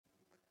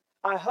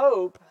I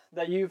hope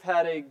that you've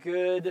had a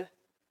good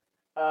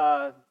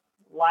uh,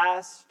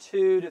 last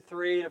 2 to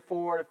 3 to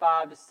 4 to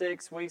 5 to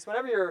 6 weeks.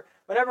 Whenever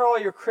all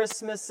your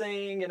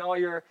Christmasing and all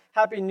your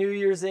Happy New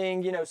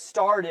Year'sing,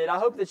 started. I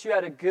hope that you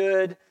had a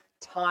good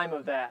time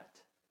of that.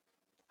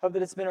 Hope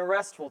that it's been a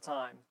restful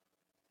time.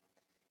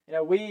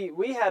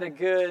 We had a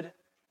good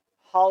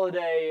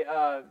holiday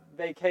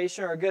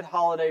vacation or a good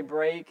holiday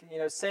break.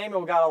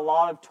 Samuel got a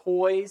lot of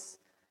toys.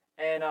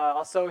 And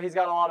also, he's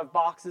got a lot of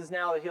boxes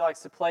now that he likes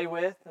to play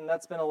with, and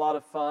that's been a lot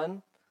of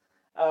fun.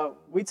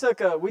 We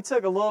took a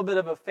little bit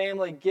of a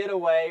family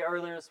getaway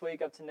earlier this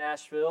week up to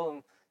Nashville,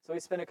 and so we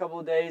spent a couple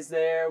of days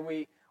there.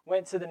 We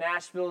went to the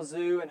Nashville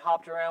Zoo and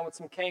hopped around with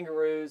some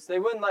kangaroos. They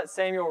wouldn't let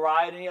Samuel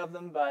ride any of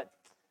them, but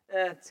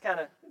it's kind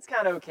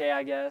of okay,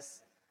 I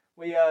guess.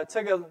 We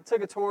took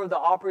a tour of the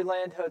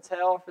Opryland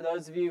Hotel. For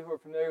those of you who are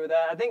familiar with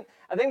that, I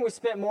think we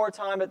spent more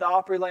time at the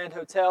Opryland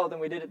Hotel than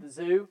we did at the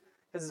zoo.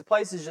 Because the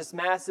place is just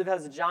massive,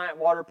 has a giant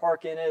water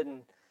park in it,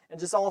 and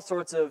just all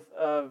sorts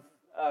of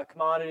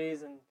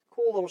commodities and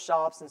cool little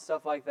shops and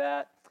stuff like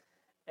that.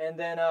 And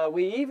then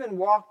we even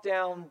walked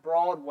down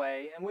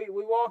Broadway, and we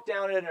walked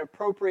down at an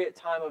appropriate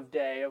time of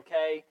day,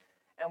 okay?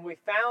 And we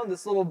found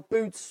this little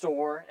boot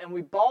store, and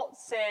we bought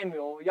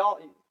Samuel. Y'all,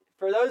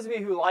 for those of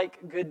you who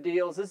like good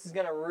deals, this is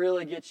going to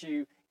really get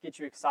you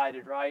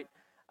excited, right?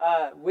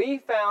 We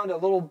found a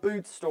little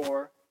boot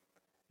store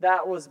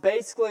that was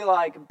basically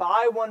like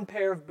buy one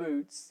pair of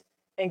boots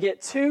and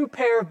get 2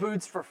 pair of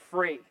boots for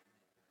free.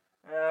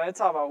 It's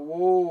talking about,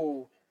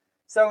 whoa.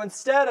 So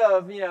instead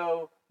of,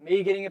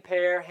 me getting a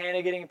pair,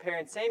 Hannah getting a pair,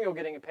 and Samuel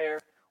getting a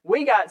pair,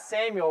 we got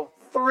Samuel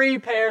 3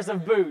 pairs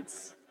of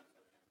boots.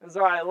 That's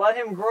right. Let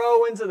him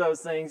grow into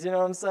those things, you know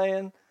what I'm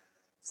saying?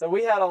 So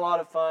we had a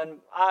lot of fun.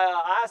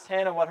 I asked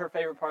Hannah what her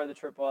favorite part of the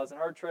trip was, and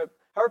her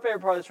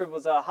favorite part of the trip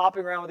was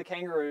hopping around with the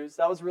kangaroos.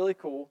 That was really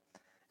cool.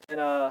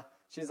 And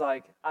she's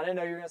like, I didn't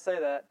know you were going to say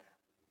that.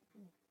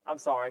 I'm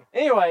sorry.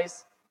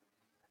 Anyways,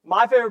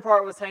 my favorite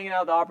part was hanging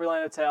out at the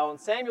Opryland Hotel, and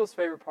Samuel's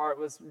favorite part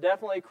was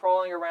definitely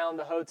crawling around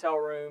the hotel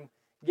room,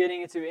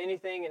 getting into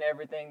anything and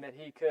everything that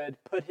he could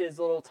put his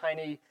little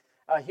tiny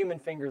human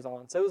fingers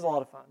on. So it was a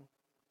lot of fun.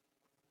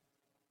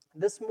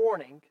 This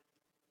morning,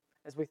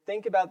 as we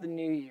think about the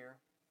new year,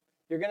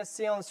 you're going to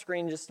see on the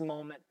screen in just a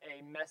moment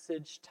a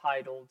message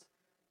titled,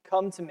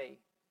 Come to Me.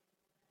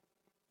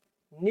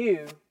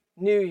 New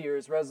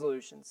Year's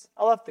resolutions.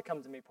 I left the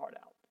come to me part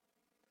out.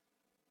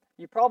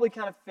 You probably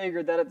kind of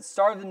figured that at the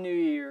start of the new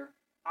year,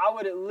 I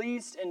would at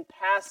least in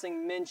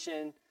passing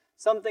mention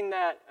something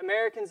that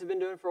Americans have been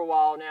doing for a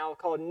while now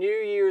called New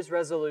Year's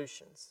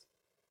resolutions.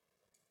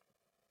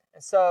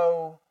 And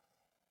so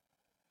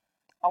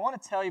I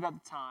want to tell you about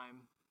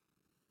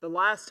the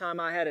last time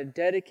I had a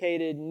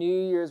dedicated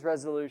New Year's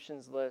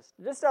resolutions list.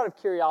 Just out of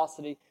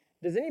curiosity,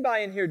 does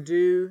anybody in here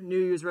do New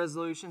Year's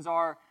resolutions,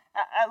 or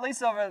at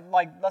least over,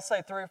 let's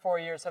say 3 or 4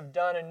 years, have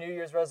done a New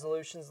Year's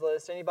resolutions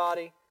list?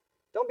 Anybody?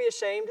 Don't be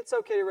ashamed. It's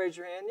okay to raise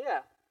your hand. Yeah.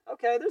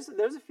 Okay,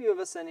 there's a few of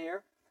us in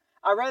here.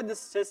 I read the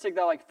statistic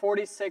that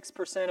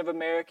 46% of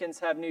Americans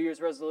have New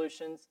Year's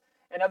resolutions,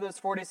 and of those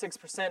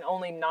 46%,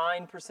 only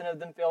 9% of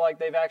them feel like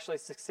they've actually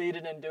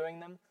succeeded in doing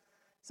them.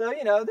 So,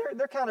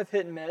 they're kind of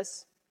hit and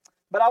miss.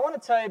 But I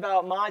want to tell you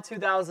about my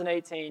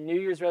 2018 New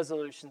Year's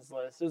resolutions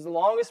list. It was the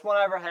longest one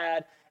I ever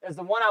had. It was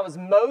the one I was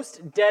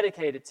most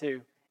dedicated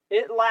to.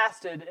 It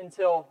lasted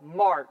until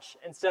March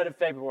instead of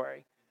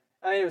February.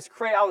 I mean, it was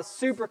crazy. I was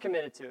super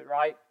committed to it,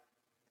 right?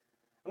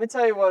 Let me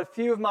tell you what a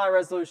few of my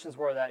resolutions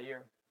were that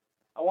year.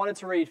 I wanted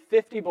to read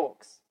 50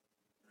 books.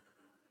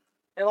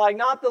 And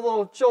not the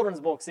little children's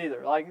books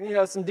either.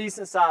 Some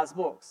decent-sized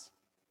books.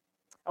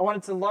 I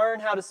wanted to learn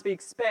how to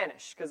speak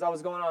Spanish because I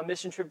was going on a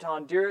mission trip to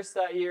Honduras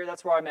that year.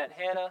 That's where I met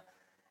Hannah.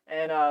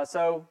 And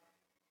so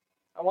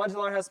I wanted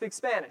to learn how to speak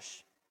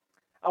Spanish.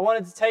 I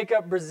wanted to take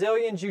up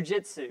Brazilian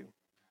Jiu-Jitsu.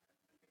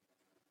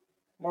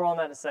 More on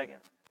that in a second.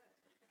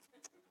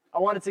 I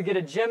wanted to get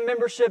a gym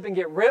membership and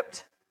get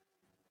ripped.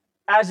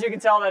 As you can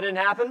tell, that didn't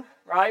happen,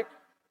 right?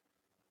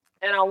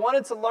 And I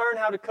wanted to learn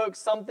how to cook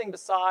something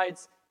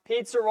besides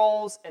pizza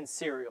rolls and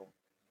cereal.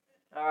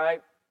 All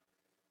right?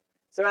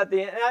 So at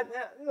the end,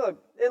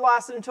 look, it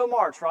lasted until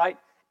March, right?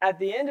 At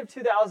the end of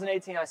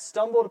 2018, I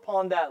stumbled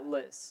upon that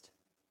list,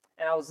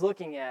 and I was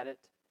looking at it,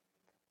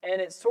 and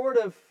it sort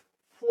of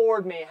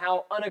floored me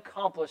how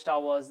unaccomplished I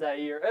was that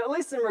year, at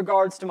least in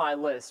regards to my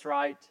list,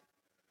 right?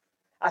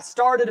 I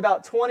started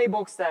about 20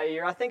 books that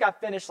year. I think I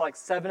finished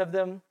 7 of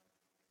them.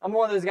 I'm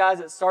one of those guys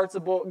that starts a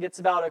book, gets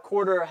about a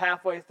quarter or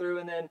halfway through,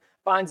 and then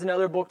finds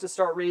another book to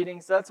start reading.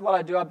 So that's what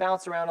I do. I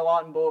bounce around a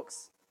lot in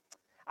books.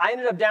 I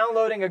ended up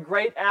downloading a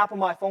great app on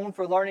my phone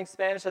for learning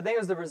Spanish. I think it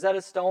was the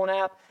Rosetta Stone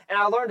app, and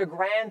I learned a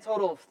grand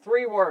total of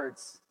 3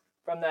 words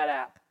from that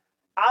app.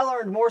 I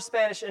learned more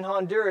Spanish in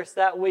Honduras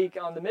that week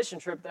on the mission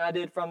trip than I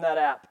did from that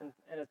app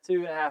in a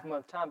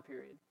 2.5-month time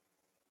period.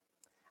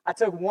 I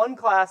took 1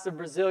 class of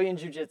Brazilian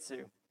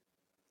Jiu-Jitsu.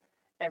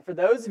 And for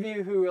those of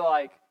you who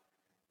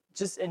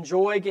just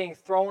enjoy getting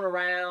thrown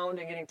around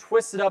and getting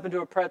twisted up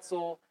into a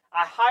pretzel,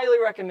 I highly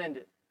recommend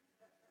it.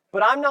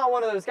 But I'm not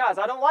one of those guys.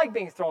 I don't like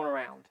being thrown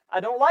around. I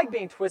don't like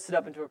being twisted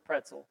up into a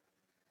pretzel.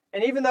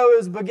 And even though it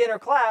was beginner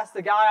class,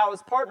 the guy I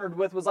was partnered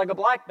with was like a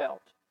black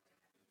belt.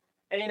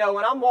 And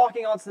when I'm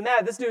walking onto the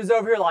mat, this dude's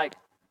over here like,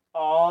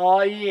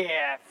 oh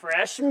yeah,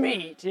 fresh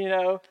meat,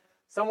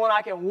 someone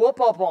I can whoop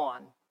up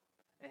on.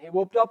 And he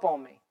whooped up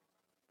on me.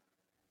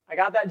 I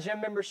got that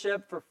gym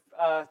membership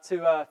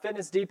to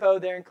Fitness Depot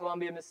there in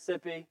Columbia,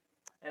 Mississippi,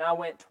 and I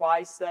went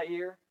twice that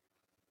year.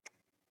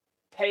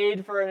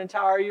 Paid for an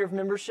entire year of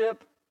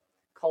membership.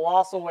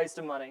 Colossal waste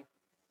of money.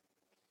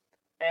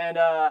 And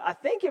I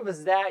think it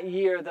was that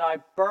year that I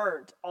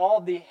burnt all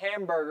the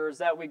hamburgers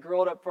that we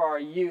grilled up for our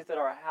youth at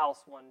our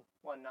house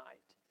one night.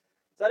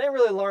 So I didn't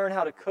really learn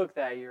how to cook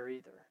that year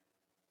either.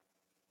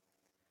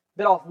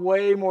 Bit off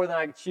way more than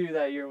I could chew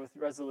that year with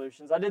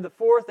resolutions. I did the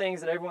 4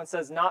 things that everyone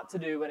says not to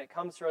do when it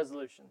comes to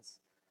resolutions.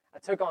 I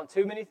took on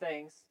too many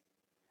things.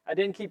 I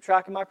didn't keep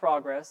track of my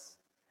progress.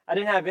 I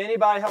didn't have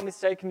anybody help me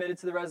stay committed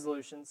to the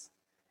resolutions.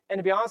 And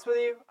to be honest with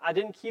you, I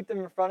didn't keep them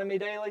in front of me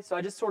daily, so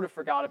I just sort of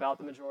forgot about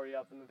the majority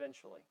of them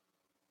eventually.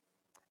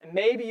 And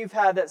maybe you've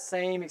had that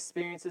same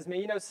experience as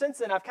me. Since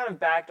then, I've kind of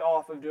backed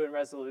off of doing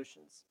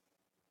resolutions.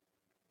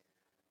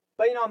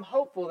 But, I'm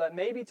hopeful that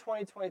maybe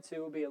 2022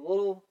 will be a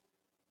little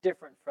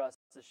different for us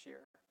this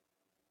year.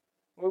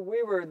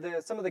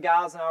 Some of the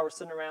guys and I were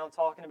sitting around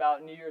talking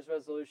about New Year's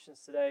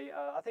resolutions today.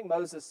 I think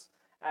Moses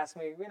asked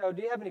me,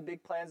 do you have any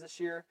big plans this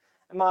year?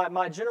 And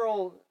my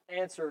general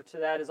answer to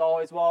that is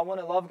always, well, I want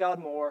to love God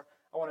more.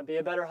 I want to be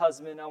a better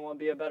husband. I want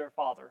to be a better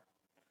father.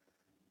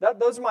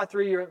 Those are my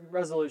 3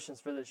 resolutions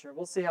for this year.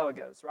 We'll see how it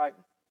goes, right?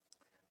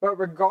 But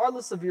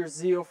regardless of your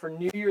zeal for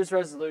New Year's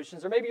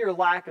resolutions, or maybe your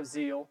lack of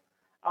zeal,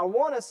 I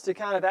want us to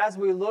kind of, as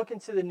we look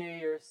into the new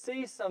year,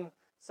 see some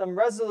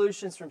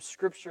resolutions from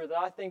Scripture that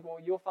I think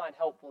you'll find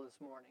helpful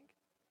this morning.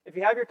 If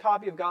you have your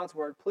copy of God's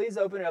Word, please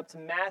open it up to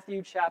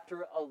Matthew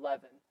chapter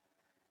 11.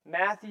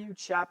 Matthew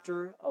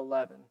chapter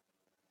 11.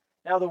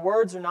 Now, the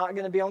words are not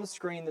going to be on the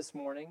screen this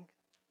morning,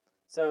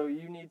 so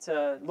you need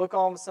to look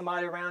on with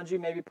somebody around you,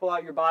 maybe pull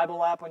out your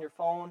Bible app on your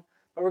phone.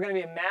 But we're going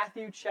to be in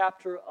Matthew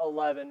chapter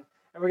 11, and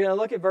we're going to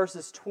look at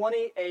verses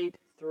 28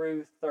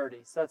 through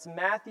 30. So that's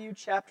Matthew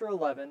chapter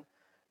 11,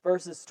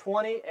 verses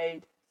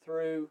 28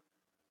 through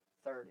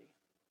 30.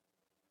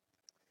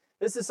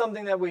 This is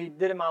something that we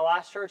did in my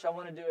last church. I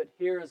want to do it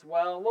here as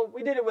well. Well,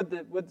 we did it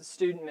with the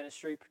student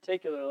ministry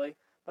particularly,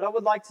 but I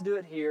would like to do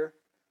it here.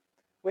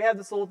 We have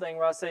this little thing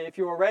where I say, if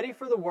you are ready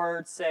for the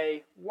word,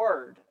 say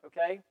word,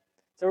 okay?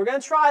 So we're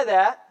going to try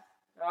that,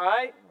 all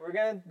right? We're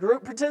going to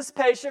group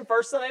participation,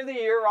 first Sunday of the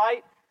year,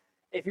 right?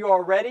 If you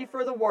are ready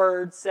for the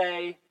word,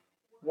 say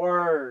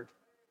word.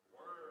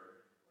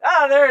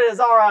 Ah, there it is.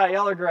 All right,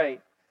 y'all are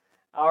great.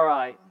 All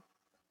right.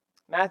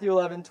 Matthew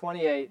 11,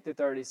 28 through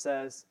 30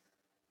 says,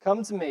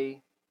 "Come to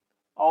me,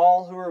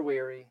 all who are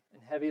weary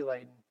and heavy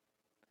laden,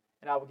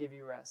 and I will give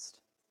you rest.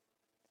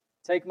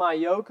 Take my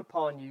yoke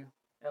upon you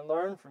and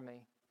learn from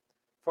me,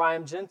 for I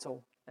am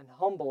gentle and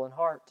humble in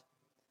heart,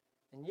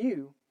 and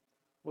you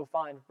will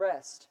find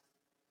rest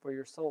for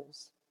your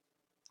souls.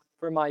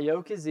 For my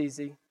yoke is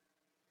easy,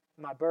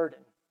 and my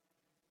burden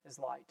is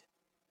light."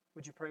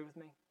 Would you pray with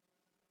me?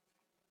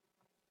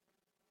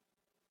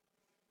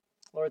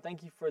 Lord,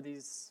 thank you for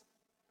these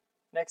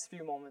next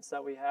few moments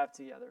that we have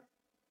together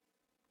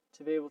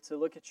to be able to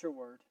look at your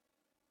word.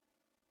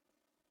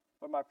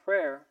 Lord, my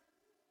prayer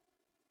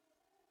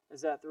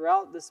is that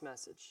throughout this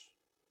message,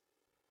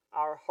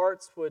 our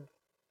hearts would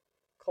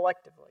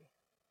collectively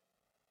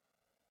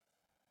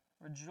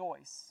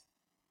rejoice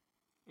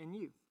in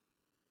you.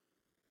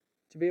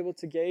 To be able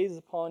to gaze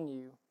upon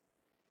you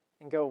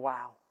and go,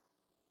 wow,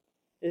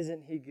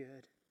 isn't he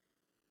good?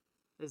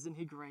 Isn't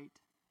he great?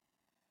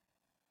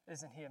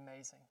 Isn't he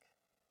amazing?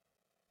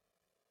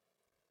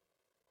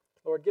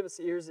 Lord, give us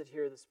ears that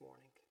hear this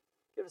morning.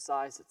 Give us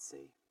eyes that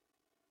see.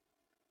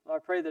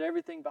 Lord, I pray that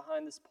everything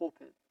behind this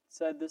pulpit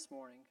said this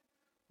morning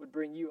would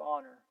bring you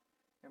honor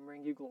and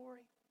bring you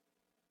glory.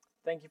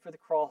 Thank you for the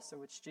cross in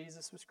which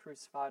Jesus was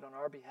crucified on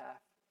our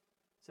behalf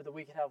so that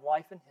we could have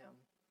life in him.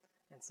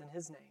 And it's in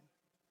his name.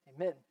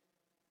 Amen.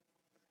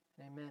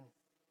 Amen.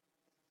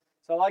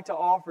 So I'd like to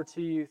offer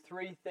to you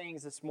 3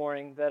 things this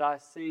morning that I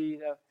see,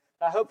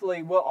 that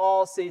hopefully we'll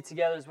all see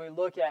together as we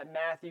look at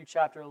Matthew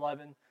chapter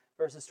 11,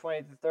 verses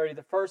 20 to 30.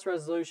 The first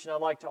resolution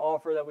I'd like to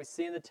offer that we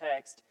see in the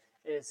text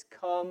is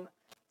come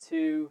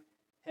to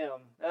him.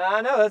 And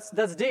I know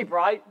that's deep,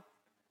 right?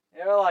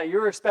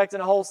 You're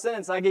expecting a whole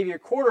sentence. I gave you a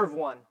quarter of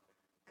one.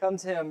 Come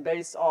to him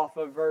based off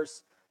of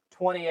verse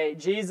 28.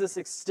 Jesus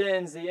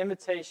extends the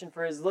invitation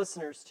for his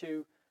listeners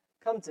to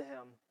come to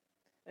him.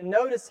 And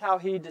notice how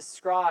he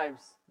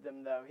describes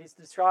them, though. He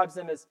describes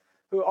them as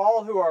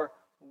all who are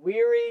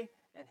weary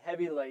and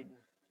heavy laden.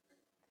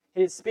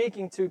 He is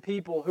speaking to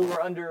people who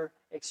are under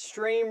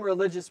extreme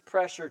religious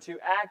pressure to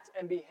act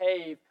and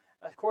behave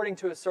according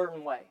to a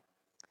certain way.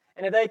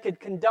 And if they could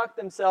conduct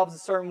themselves a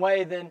certain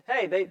way, then,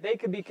 hey, they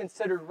could be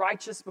considered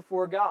righteous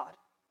before God.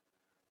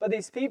 But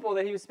these people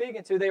that he was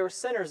speaking to, they were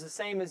sinners the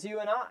same as you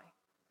and I.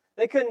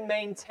 They couldn't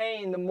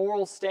maintain the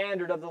moral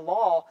standard of the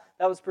law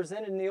that was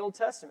presented in the Old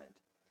Testament.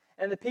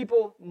 And the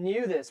people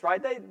knew this,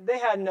 right? They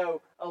had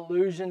no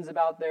illusions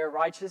about their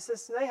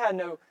righteousness. They had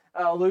no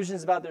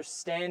illusions about their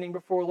standing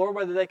before the Lord,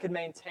 whether they could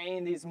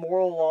maintain these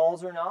moral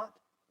laws or not.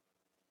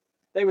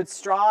 They would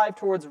strive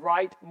towards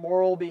right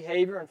moral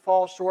behavior and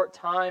fall short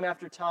time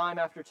after time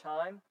after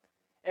time.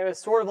 And it was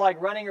sort of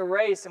like running a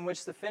race in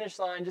which the finish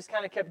line just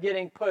kind of kept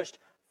getting pushed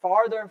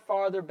farther and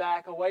farther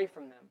back away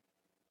from them.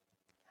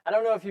 I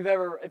don't know if you've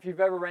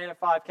ever ran a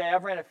 5K.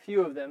 I've ran a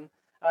few of them.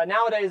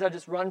 Nowadays, I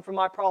just run from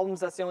my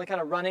problems. That's the only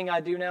kind of running I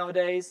do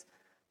nowadays.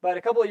 But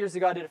a couple of years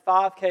ago, I did a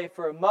 5K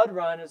for a mud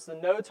run. It's the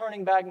No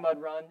Turning Back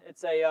Mud Run.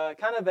 It's a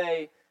kind of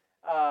a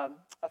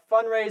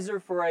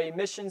fundraiser for a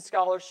mission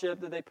scholarship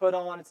that they put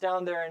on. It's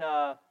down there in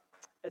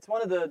it's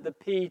one of the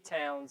P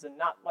towns, and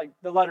not like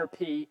the letter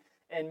P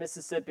in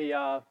Mississippi.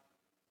 I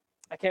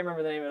can't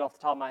remember the name of it off the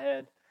top of my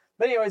head.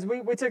 But anyways,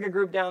 we took a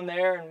group down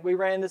there and we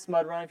ran this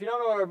mud run. If you don't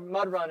know what a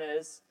mud run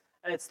is,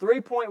 it's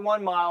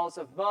 3.1 miles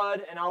of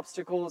mud and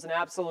obstacles and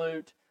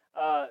absolute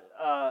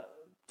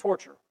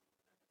torture.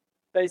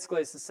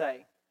 Basically, it's to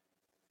say.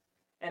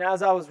 And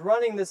as I was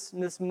running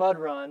this mud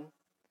run,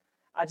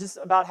 I just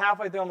about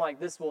halfway through, I'm like,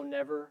 this will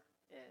never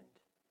end.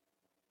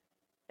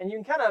 And you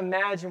can kind of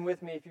imagine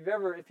with me, if you've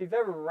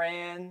ever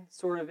ran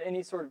sort of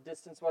any sort of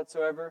distance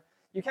whatsoever,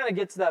 you kind of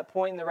get to that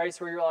point in the race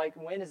where you're like,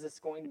 when is this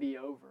going to be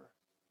over?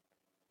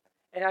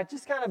 And I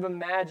just kind of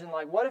imagine,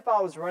 like, what if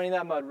I was running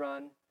that mud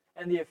run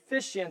and the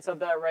officiants of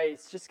that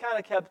race just kind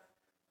of kept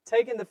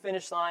taking the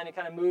finish line and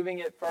kind of moving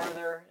it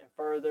further and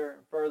further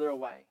and further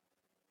away.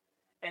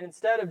 And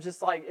instead of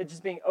just like it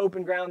just being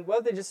open ground, what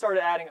if they just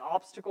started adding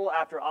obstacle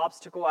after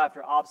obstacle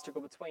after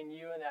obstacle between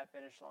you and that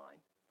finish line?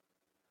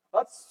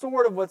 That's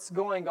sort of what's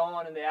going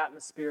on in the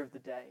atmosphere of the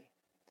day.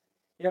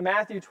 You know,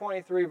 Matthew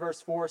 23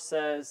 verse 4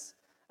 says,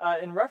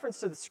 in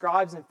reference to the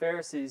scribes and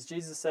Pharisees,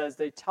 Jesus says,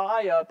 they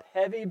tie up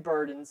heavy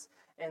burdens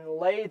and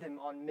lay them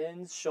on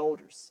men's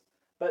shoulders,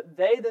 but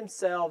they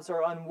themselves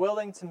are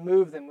unwilling to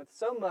move them with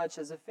so much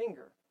as a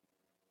finger.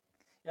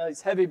 You know,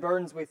 these heavy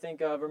burdens we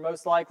think of are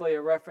most likely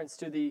a reference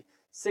to the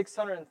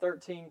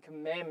 613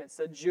 commandments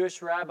that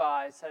Jewish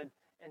rabbis had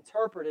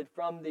interpreted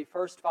from the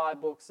first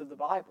 5 books of the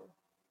Bible.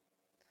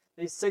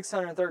 These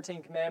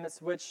 613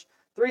 commandments, which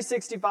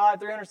 365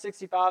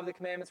 of the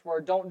commandments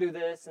were don't do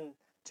this, and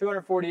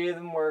 248 of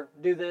them were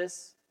do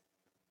this,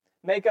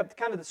 make up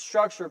kind of the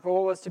structure for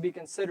what was to be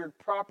considered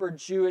proper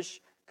Jewish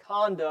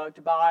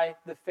conduct by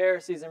the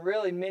Pharisees and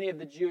really many of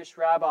the Jewish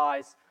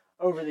rabbis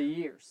over the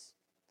years.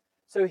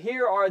 So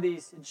here are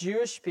these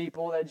Jewish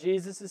people that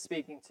Jesus is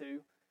speaking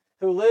to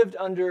who lived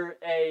under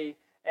a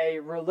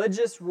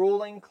religious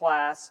ruling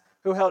class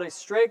who held a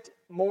strict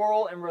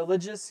moral and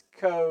religious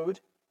code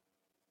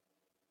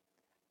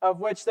of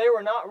which they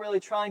were not really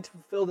trying to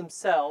fulfill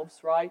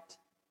themselves, right?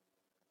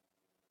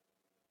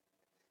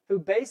 Who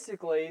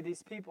basically,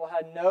 these people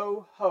had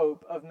no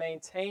hope of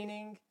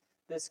maintaining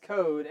this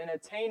code and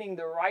attaining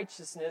the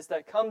righteousness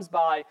that comes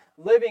by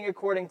living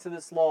according to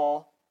this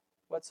law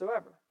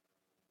whatsoever.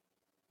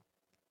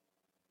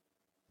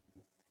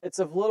 It's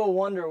of little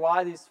wonder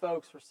why these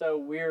folks were so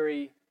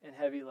weary and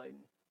heavy laden.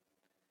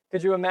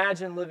 Could you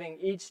imagine living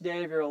each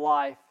day of your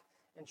life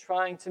and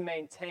trying to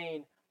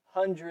maintain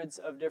hundreds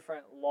of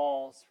different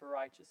laws for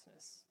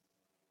righteousness?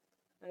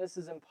 And this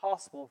is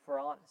impossible if we're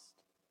honest.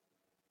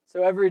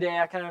 So every day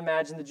I kind of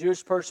imagine the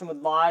Jewish person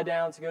would lie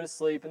down to go to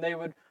sleep and they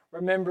would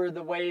remember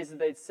the ways that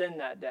they'd sinned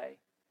that day.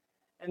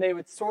 And they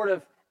would sort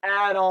of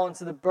add on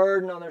to the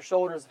burden on their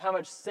shoulders of how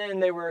much sin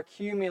they were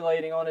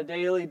accumulating on a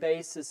daily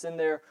basis in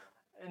their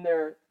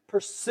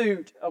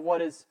pursuit of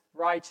what is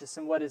righteous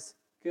and what is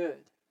good.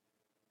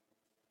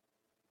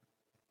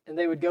 And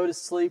they would go to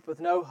sleep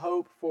with no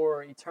hope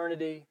for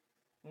eternity,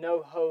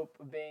 no hope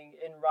of being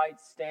in right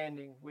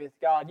standing with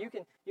God. You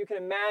can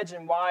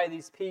imagine why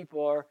these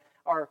people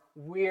are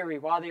weary,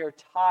 why they are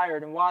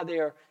tired, and why they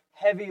are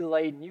heavy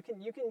laden. You can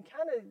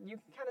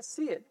kind of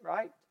see it,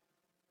 right?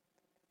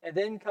 And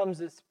then comes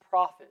this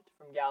prophet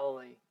from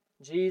Galilee,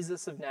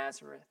 Jesus of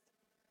Nazareth.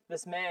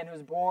 This man who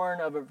was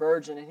born of a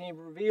virgin, and he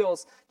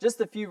reveals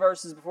just a few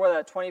verses before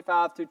that,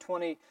 25 through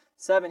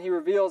 27, he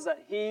reveals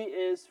that he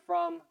is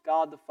from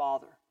God the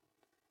Father.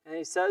 And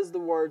he says the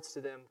words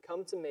to them,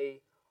 "Come to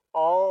me,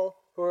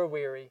 all who are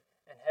weary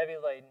and heavy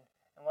laden."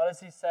 And what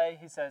does he say?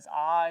 He says,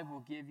 "I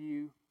will give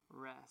you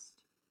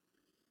rest."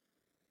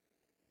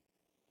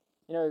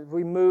 You know, as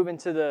we move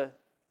into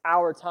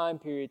our time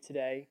period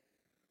today,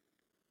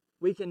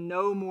 we can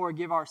no more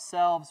give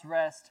ourselves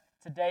rest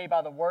today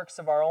by the works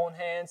of our own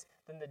hands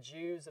than the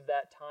Jews of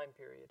that time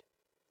period.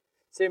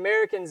 See,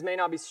 Americans may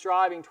not be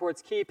striving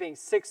towards keeping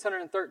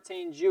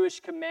 613 Jewish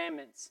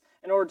commandments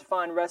in order to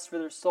find rest for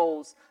their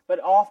souls, but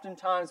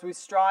oftentimes we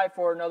strive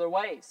for it in other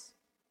ways.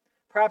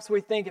 Perhaps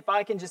we think if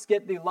I can just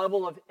get the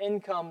level of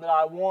income that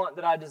I want,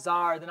 that I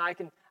desire, then I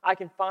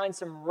can find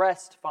some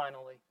rest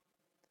finally.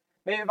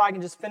 Maybe if I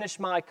can just finish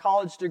my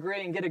college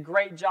degree and get a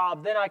great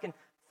job, then I can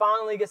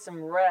finally get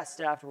some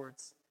rest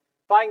afterwards.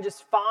 If if I can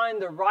just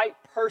find the right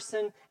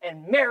person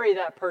and marry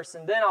that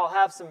person, then I'll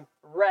have some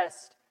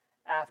rest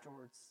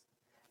afterwards.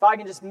 If I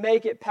can just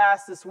make it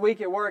past this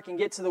week at work and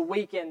get to the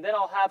weekend, then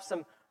I'll have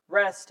some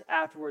rest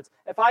afterwards.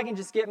 If I can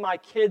just get my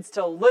kids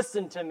to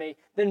listen to me,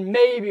 then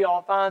maybe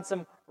I'll find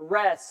some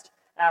rest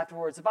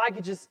afterwards. If I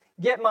could just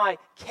get my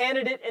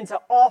candidate into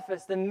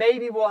office, then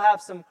maybe we'll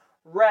have some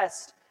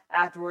rest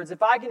afterwards.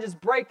 If I can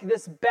just break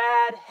this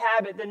bad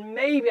habit, then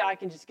maybe I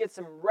can just get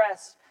some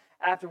rest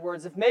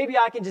afterwards. If maybe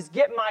I can just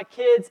get my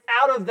kids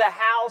out of the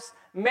house,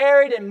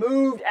 married and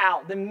moved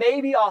out, then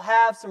maybe I'll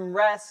have some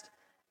rest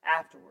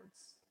afterwards.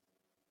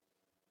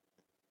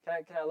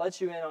 Can I let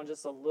you in on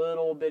just a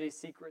little bitty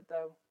secret,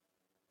 though?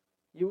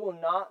 You will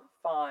not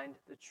find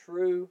the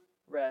true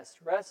rest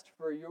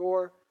for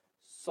your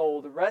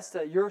soul, the rest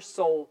that your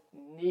soul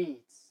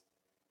needs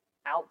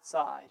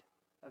outside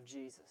of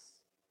Jesus.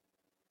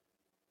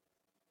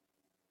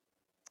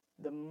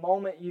 The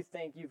moment you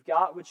think you've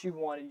got what you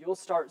wanted, you'll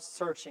start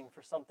searching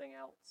for something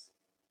else.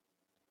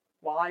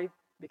 Why?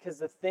 Because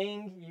the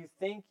thing you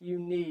think you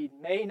need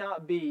may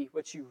not be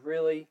what you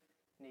really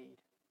need.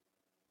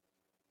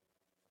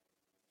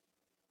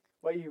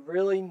 What you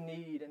really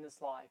need in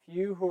this life,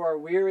 you who are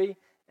weary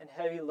and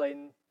heavy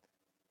laden,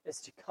 is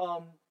to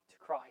come to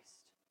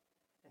Christ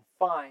and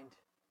find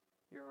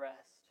your rest.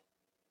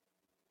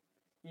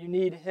 You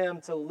need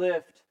Him to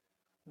lift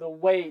the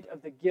weight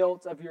of the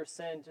guilt of your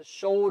sin, to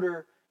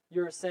shoulder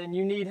your sin.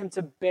 You need Him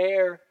to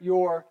bear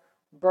your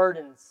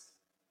burdens.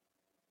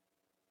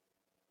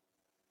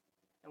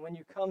 And when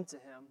you come to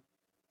Him,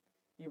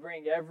 you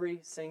bring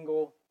every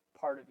single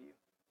part of you.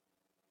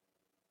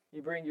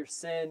 You bring your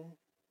sin,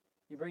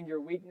 you bring your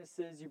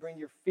weaknesses, you bring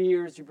your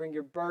fears, you bring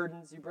your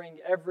burdens, you bring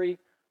every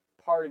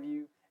part of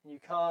you, and you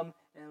come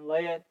and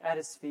lay it at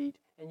His feet,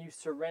 and you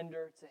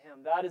surrender to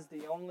Him. That is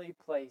the only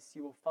place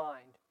you will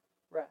find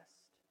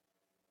rest.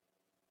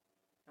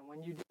 And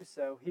when you do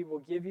so, He will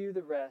give you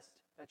the rest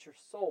that your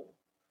soul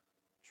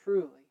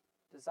truly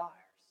desires.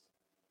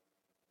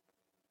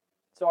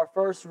 So our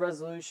first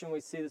resolution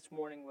we see this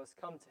morning was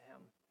come to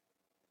Him.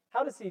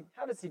 How does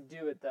he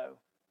do it, though?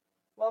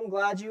 Well, I'm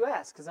glad you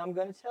asked, because I'm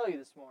going to tell you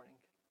this morning.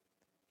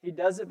 He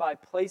does it by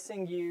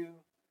placing you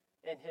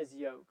in His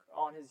yoke,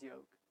 on His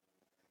yoke.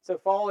 So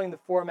following the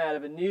format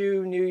of a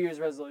New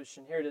Year's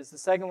resolution, here it is. The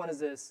second one is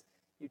this: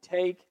 you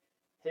take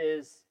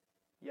His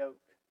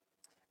yoke.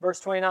 Verse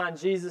 29,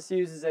 Jesus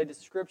uses a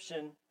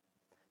description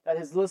that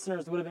His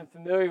listeners would have been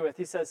familiar with.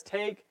 He says,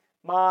 take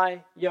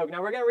my yoke.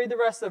 Now we're going to read the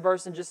rest of the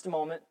verse in just a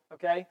moment,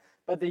 okay?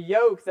 But the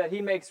yoke that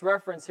He makes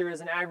reference here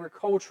is an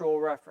agricultural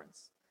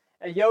reference.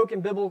 A yoke in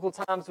biblical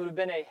times would have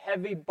been a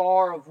heavy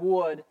bar of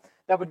wood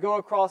that would go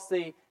across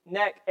the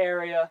neck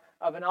area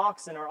of an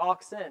oxen or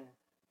oxen.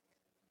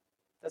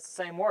 That's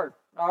the same word.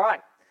 All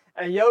right.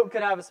 A yoke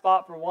could have a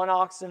spot for one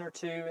oxen or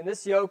two, and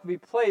this yoke would be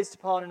placed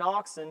upon an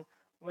oxen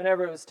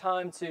whenever it was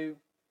time to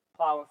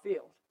plow a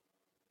field.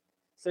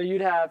 So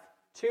you'd have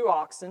two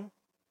oxen.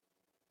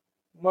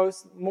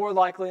 More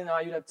likely than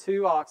not, you'd have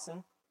two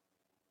oxen.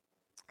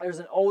 There's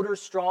an older,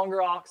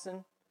 stronger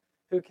oxen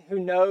who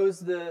knows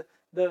the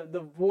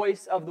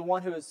voice of the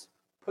one who is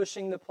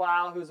pushing the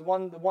plow, the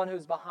one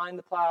who's behind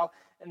the plow,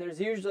 and there's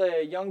usually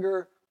a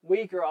younger,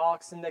 weaker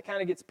oxen that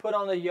kind of gets put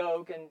on the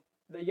yoke, and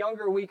the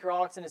younger, weaker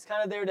oxen is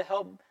kind of there to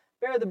help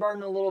bear the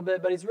burden a little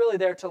bit, but he's really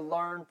there to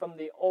learn from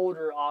the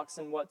older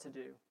oxen what to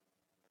do.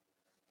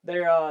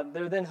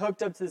 They're then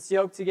hooked up to this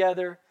yoke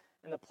together,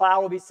 and the plow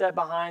will be set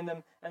behind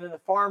them, and then the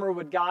farmer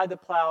would guide the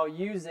plow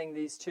using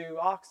these two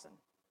oxen.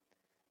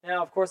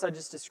 Now, of course, I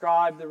just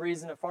described the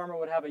reason a farmer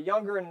would have a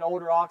younger and an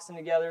older oxen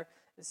together.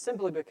 It's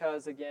simply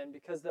because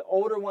the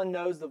older one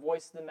knows the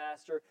voice of the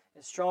master,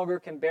 is stronger,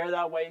 can bear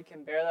that weight,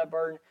 can bear that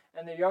burden,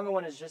 and the younger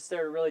one is just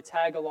there to really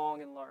tag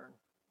along and learn.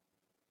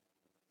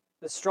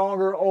 The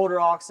stronger, older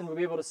oxen would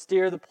be able to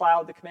steer the plow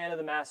at the command of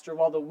the master,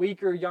 while the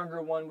weaker,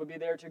 younger one would be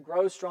there to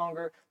grow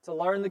stronger, to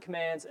learn the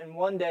commands, and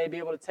one day be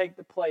able to take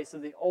the place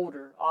of the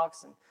older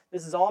oxen.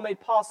 This is all made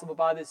possible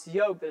by this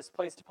yoke that is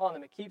placed upon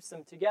them. It keeps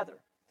them together.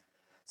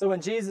 So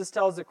when Jesus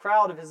tells the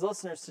crowd of His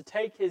listeners to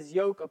take His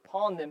yoke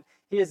upon them,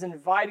 He is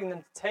inviting them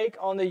to take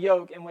on the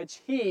yoke in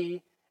which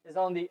He is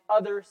on the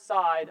other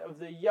side of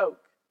the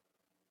yoke.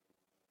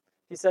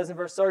 He says in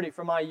verse 30,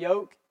 "For my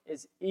yoke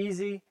is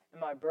easy and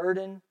my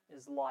burden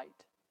is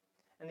light."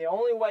 And the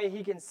only way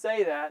He can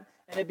say that,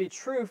 and it be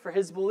true for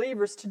His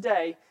believers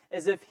today,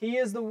 is if He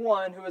is the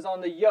one who is on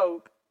the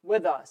yoke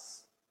with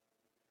us,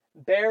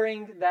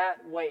 bearing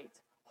that weight,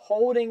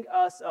 holding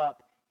us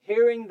up,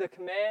 hearing the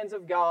commands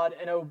of God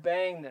and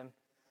obeying them.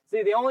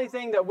 See, the only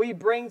thing that we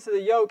bring to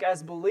the yoke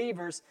as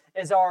believers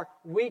is our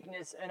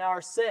weakness and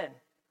our sin.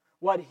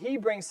 What He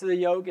brings to the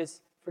yoke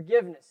is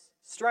forgiveness,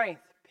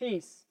 strength,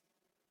 peace,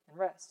 and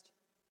rest.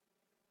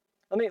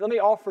 Let me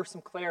offer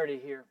some clarity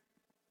here.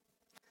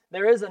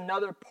 There is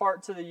another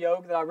part to the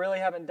yoke that I really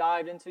haven't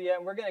dived into yet,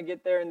 and we're going to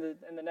get there in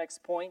the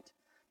next point.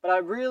 But I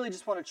really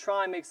just want to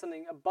try and make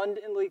something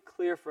abundantly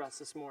clear for us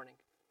this morning.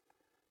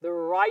 The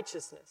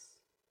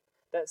righteousness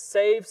that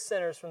saves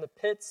sinners from the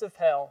pits of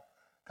hell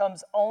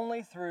comes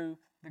only through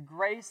the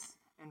grace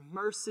and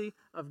mercy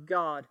of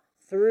God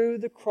through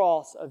the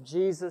cross of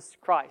Jesus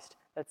Christ.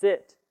 That's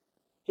it.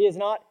 He is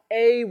not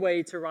a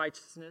way to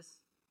righteousness.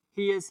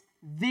 He is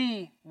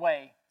the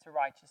way to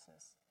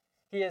righteousness.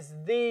 He is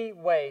the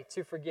way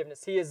to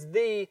forgiveness. He is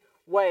the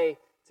way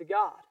to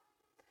God.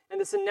 And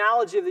this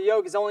analogy of the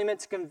yoke is only meant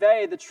to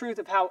convey the truth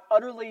of how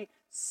utterly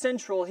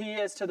central He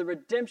is to the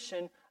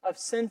redemption of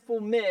sinful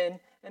men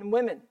and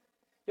women.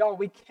 Y'all,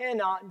 we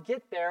cannot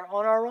get there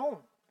on our own.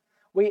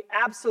 We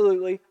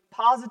absolutely,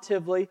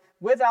 positively,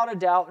 without a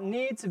doubt,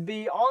 need to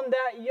be on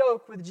that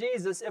yoke with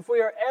Jesus if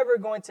we are ever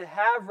going to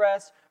have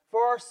rest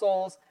for our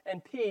souls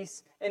and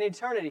peace in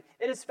eternity.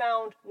 It is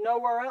found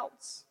nowhere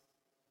else.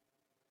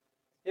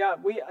 Yeah,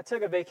 I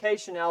took a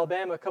vacation in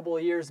Alabama a couple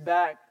of years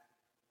back.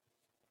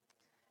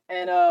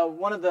 And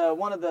one of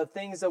the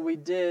things that we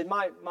did,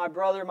 my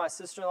brother, my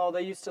sister-in-law,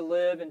 they used to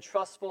live in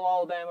Trussville,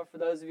 Alabama, for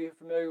those of you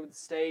familiar with the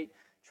state.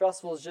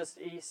 Trussville is just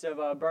east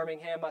of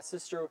Birmingham. My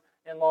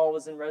sister-in-law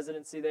was in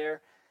residency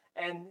there.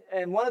 And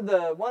one of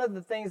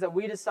the things that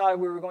we decided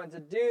we were going to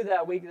do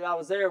that week that I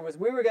was there was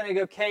we were going to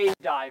go cave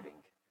diving,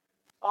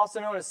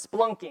 also known as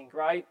splunking,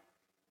 right?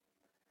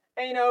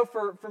 And you know,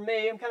 for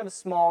me, I'm kind of a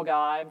small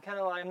guy.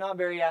 I'm not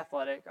very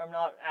athletic. I'm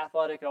not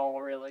athletic at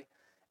all, really.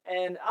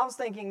 And I was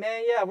thinking,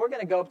 man, yeah, we're going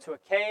to go up to a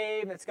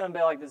cave. It's going to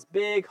be like this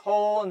big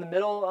hole in the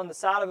middle on the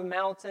side of a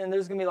mountain.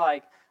 There's going to be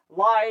like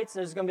lights, and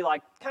there's going to be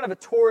like kind of a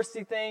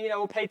touristy thing. You know,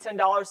 we'll pay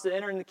 $10 to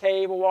enter in the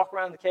cave. We'll walk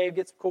around the cave,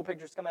 get some cool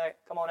pictures, come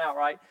on out,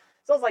 right?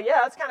 So I was like, yeah,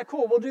 that's kind of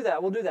cool. We'll do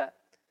that.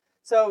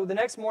 So the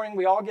next morning,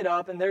 we all get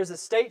up, and there's a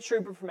state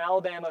trooper from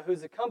Alabama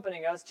who's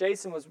accompanying us.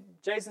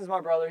 Jason's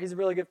my brother. He's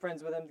really good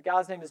friends with him. The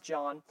guy's name is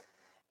John.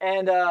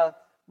 And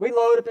we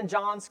load up in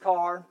John's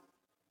car.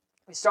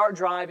 We start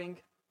driving.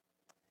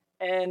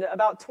 And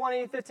about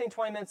 20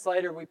 minutes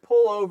later, we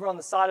pull over on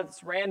the side of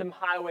this random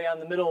highway out in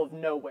the middle of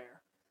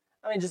nowhere.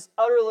 I mean, just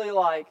utterly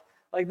like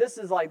this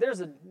is like, there's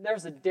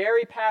a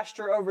dairy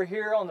pasture over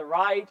here on the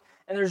right,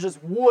 and there's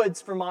just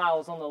woods for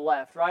miles on the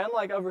left, right? I'm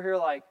like over here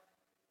like,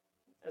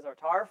 is our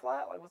tire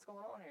flat? Like, what's going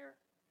on here?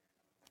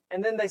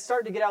 And then they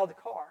start to get out of the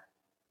car.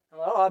 I'm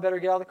like, oh, I better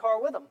get out of the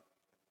car with them.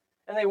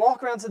 And they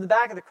walk around to the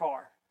back of the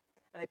car,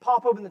 and they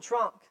pop open the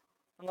trunk.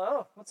 I'm like,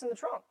 oh, what's in the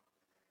trunk?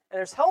 And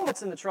there's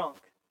helmets in the trunk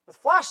with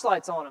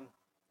flashlights on them.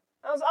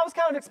 I was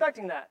kind of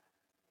expecting that.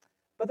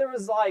 But there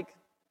was like,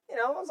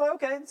 I was like,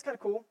 okay, that's kind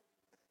of cool.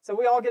 So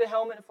we all get a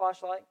helmet and a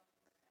flashlight,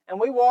 and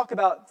we walk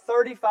about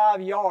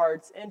 35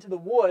 yards into the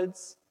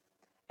woods,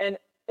 and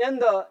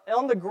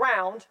on the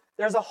ground,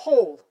 there's a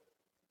hole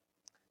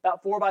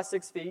about 4 by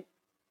 6 feet.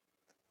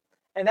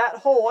 And that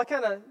hole,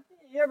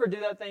 you ever do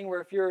that thing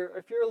where if you're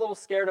a little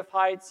scared of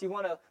heights, you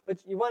want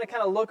to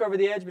kind of look over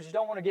the edge, but you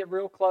don't want to get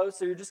real close,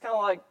 so you're just kind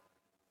of like,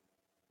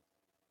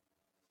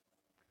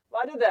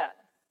 well, I did that.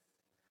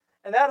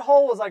 And that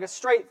hole was like a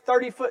straight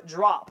 30-foot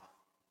drop.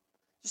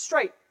 Just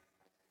straight.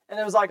 And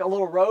there was like a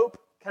little rope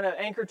kind of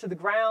anchored to the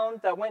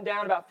ground that went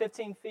down about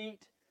 15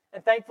 feet.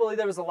 And thankfully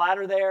there was a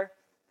ladder there.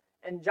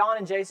 And John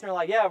and Jason are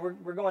like, yeah,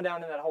 we're going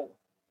down in that hole.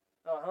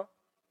 Uh-huh.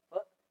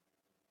 What?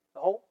 The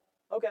hole?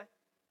 Okay.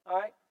 All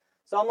right.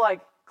 So I'm like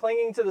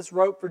clinging to this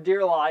rope for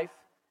dear life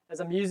as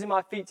I'm using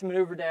my feet to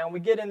maneuver down. We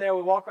get in there.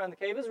 We walk around the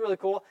cave. It was really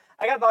cool.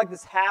 I got like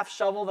this half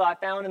shovel that I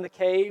found in the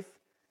cave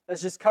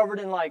that's just covered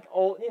in like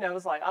old, it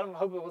was like, I don't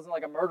hope it wasn't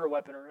like a murder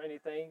weapon or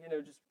anything,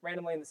 just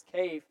randomly in this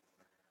cave.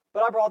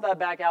 But I brought that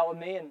back out with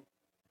me. And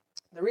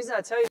the reason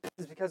I tell you this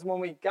is because when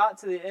we got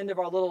to the end of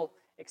our little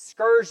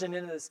excursion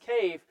into this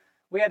cave,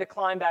 we had to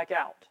climb back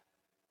out.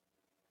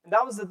 And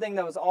that was the thing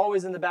that was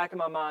always in the back of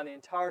my mind the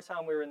entire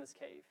time we were in this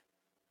cave.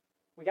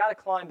 We got to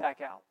climb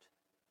back out.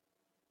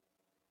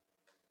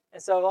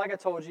 And so, like I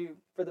told you,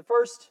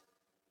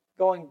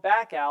 going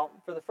back out,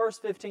 for the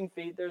first 15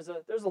 feet, there's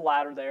a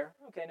ladder there.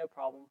 Okay, no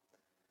problem.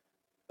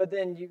 But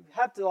then you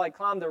have to like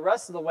climb the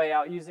rest of the way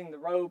out using the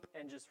rope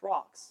and just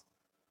rocks.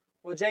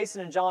 Well,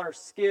 Jason and John are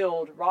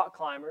skilled rock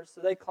climbers, so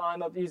they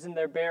climb up using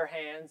their bare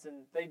hands,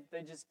 and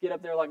they just get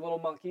up there like little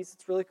monkeys.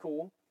 It's really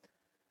cool.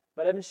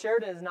 But Evan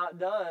Sheridan has not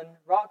done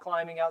rock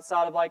climbing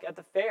outside of like at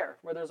the fair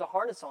where there's a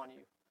harness on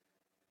you.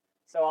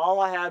 So all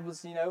I had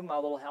was, my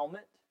little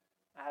helmet.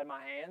 I had my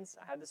hands.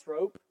 I had this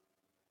rope.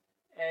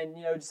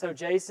 And, so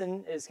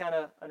Jason is kind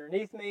of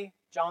underneath me.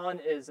 John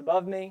is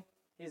above me.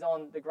 He's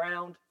on the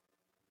ground.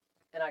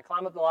 And I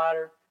climb up the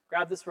ladder,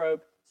 grab this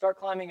rope, start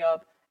climbing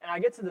up, and I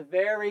get to the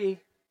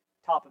very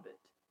top of it.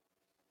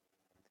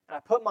 And I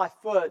put my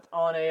foot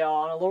on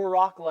a little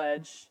rock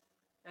ledge,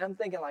 and I'm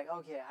thinking like,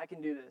 okay, I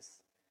can do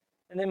this.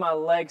 And then my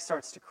leg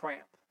starts to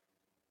cramp.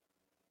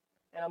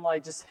 And I'm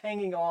like just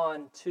hanging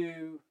on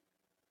to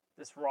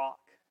this rock.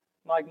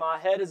 Like my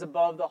head is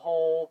above the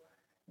hole.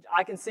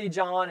 I can see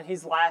John, and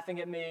he's laughing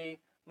at me.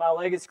 My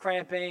leg is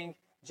cramping.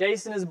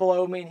 Jason is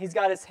below me, and he's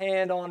got his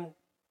hand on,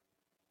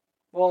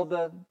 well,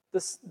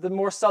 the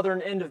more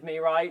southern end of me,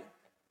 right?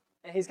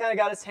 And he's kind of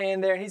got his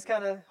hand there, and he's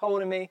kind of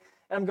holding me.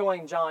 And I'm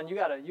going, John, you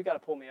gotta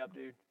pull me up,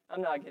 dude.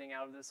 I'm not getting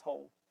out of this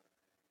hole.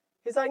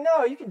 He's like,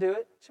 no, you can do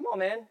it. Come on,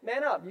 man.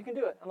 Man up. You can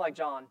do it. I'm like,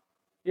 John,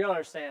 you don't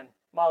understand.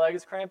 My leg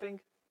is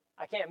cramping.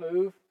 I can't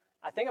move.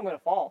 I think I'm going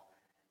to fall.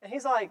 And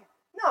he's like,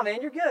 no,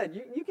 man, you're good.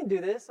 You can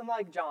do this. I'm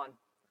like, John,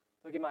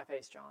 look at my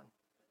face, John.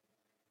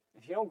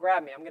 If you don't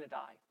grab me, I'm going to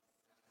die.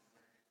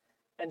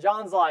 And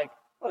John's like,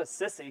 what a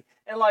sissy.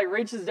 And like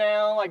reaches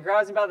down, like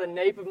grabs me by the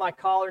nape of my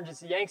collar and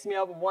just yanks me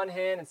up with one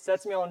hand and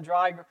sets me on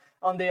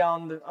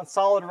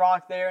solid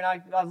rock there. And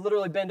I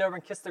literally bend over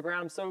and kiss the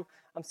ground.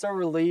 I'm so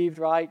relieved,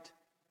 right?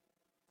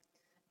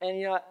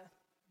 And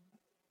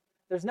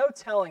there's no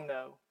telling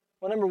though.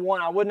 Well, number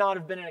one, I would not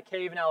have been in a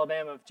cave in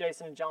Alabama if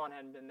Jason and John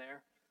hadn't been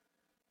there.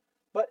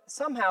 But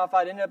somehow, if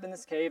I'd ended up in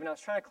this cave and I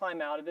was trying to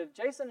climb out of it, if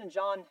Jason and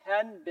John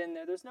hadn't been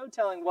there, there's no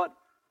telling what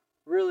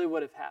really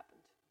would have happened.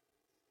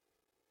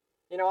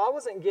 I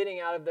wasn't getting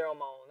out of there on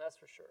my own, that's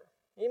for sure.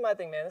 You might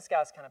think, man, this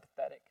guy's kind of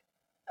pathetic.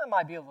 That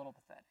might be a little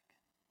pathetic.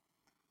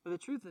 But the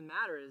truth of the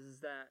matter is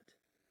that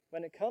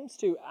when it comes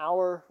to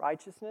our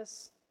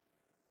righteousness,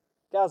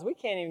 guys, we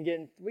can't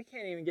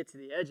even get to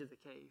the edge of the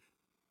cave.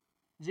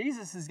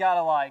 Jesus has got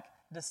to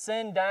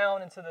descend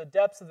down into the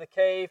depths of the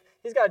cave.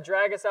 He's got to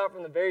drag us out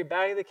from the very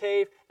back of the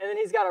cave, and then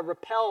he's got to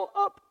rappel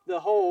up the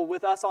hole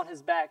with us on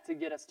his back to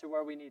get us to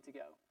where we need to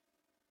go.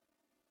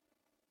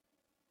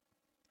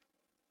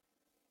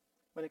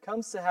 When it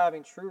comes to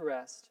having true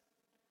rest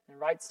and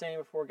right standing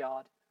before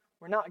God,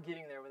 we're not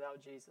getting there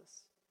without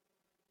Jesus.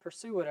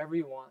 Pursue whatever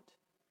you want.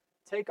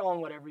 Take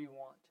on whatever you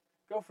want.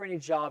 Go for any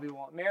job you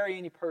want. Marry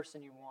any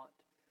person you want.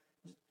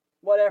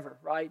 Whatever,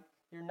 right?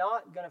 You're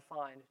not going to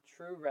find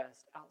true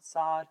rest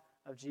outside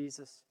of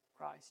Jesus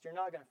Christ. You're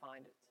not going to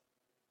find it.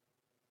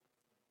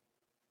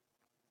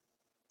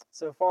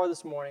 So far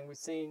this morning, we've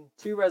seen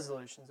two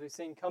resolutions. We've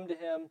seen come to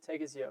him,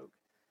 take his yoke.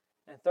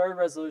 And third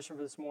resolution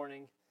for this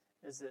morning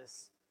is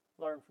this: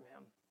 learn from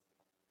him.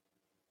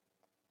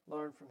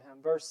 Learn from him.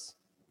 Verse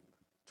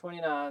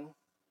 29,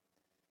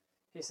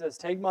 he says,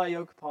 take my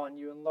yoke upon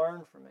you and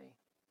learn from me.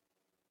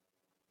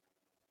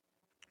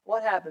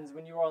 What happens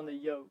when you are on the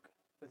yoke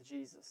with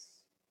Jesus?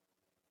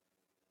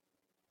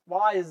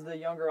 Why is the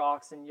younger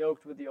oxen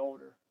yoked with the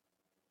older?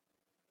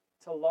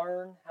 To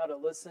learn how to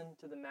listen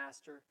to the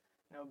master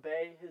and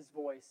obey his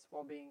voice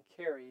while being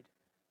carried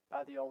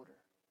by the older.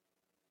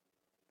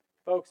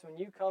 Folks, when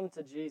you come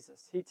to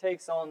Jesus, he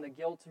takes on the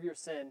guilt of your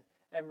sin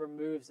and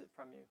removes it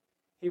from you.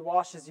 He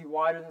washes you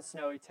whiter than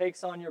snow. He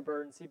takes on your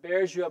burdens. He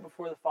bears you up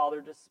before the Father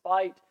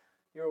despite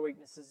your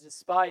weaknesses,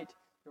 despite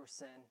your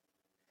sin.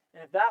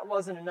 And if that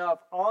wasn't enough,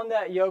 on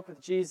that yoke with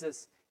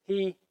Jesus,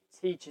 he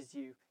teaches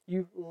you.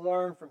 You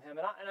learn from him.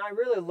 And I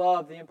really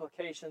love the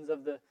implications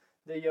of the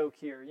yoke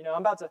here.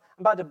 I'm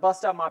about to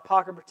bust out my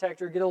pocket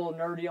protector, get a little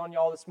nerdy on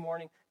y'all this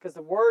morning, because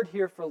the word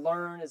here for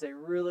learn is a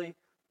really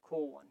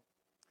cool one.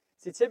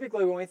 See,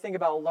 typically when we think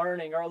about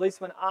learning, or at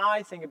least when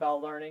I think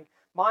about learning,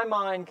 my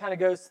mind kind of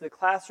goes to the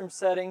classroom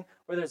setting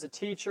where there's a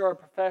teacher or a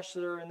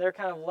professor and they're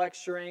kind of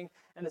lecturing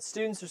and the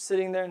students are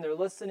sitting there and they're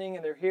listening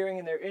and they're hearing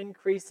and they're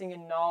increasing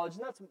in knowledge.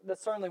 And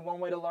that's certainly one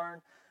way to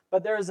learn.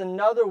 But there is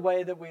another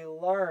way that we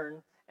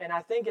learn, and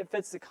I think it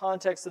fits the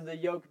context of the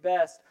yoke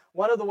best.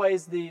 One of the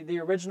ways the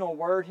original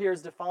word here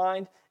is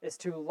defined is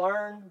to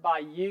learn by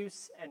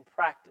use and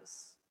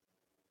practice.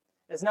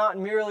 It's not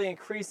merely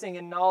increasing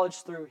in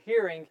knowledge through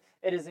hearing,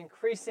 it is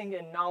increasing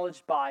in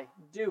knowledge by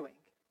doing.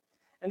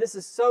 And this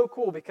is so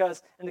cool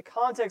because in the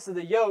context of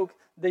the yoke,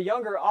 the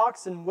younger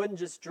oxen wouldn't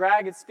just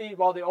drag its feet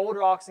while the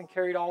older oxen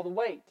carried all the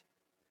weight.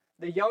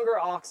 The younger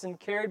oxen,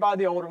 carried by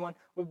the older one,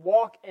 would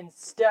walk in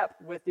step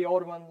with the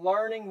older one,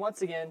 learning,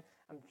 once again,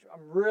 I'm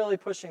really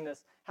pushing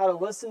this, how to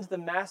listen to the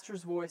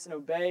master's voice and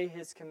obey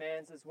his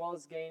commands as well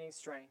as gaining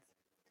strength.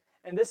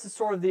 And this is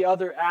sort of the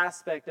other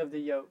aspect of the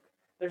yoke.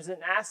 There's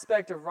an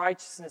aspect of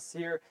righteousness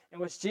here in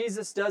which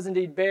Jesus does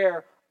indeed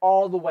bear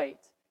all the weight.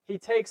 He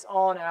takes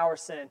on our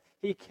sin.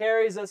 He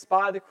carries us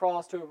by the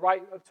cross to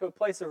a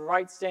place of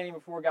right standing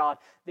before God.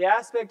 The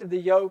aspect of the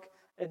yoke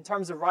in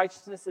terms of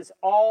righteousness is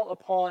all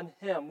upon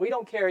him. We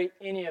don't carry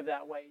any of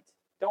that weight.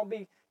 Don't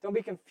be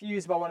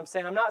confused by what I'm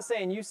saying. I'm not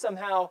saying you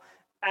somehow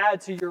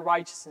add to your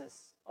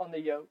righteousness on the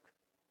yoke.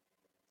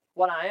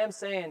 What I am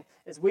saying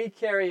is we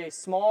carry a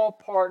small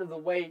part of the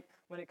weight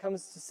when it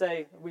comes to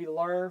say we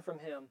learn from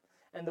him.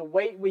 And the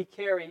weight we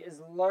carry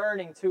is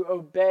learning to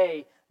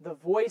obey the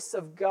voice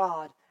of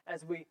God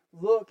as we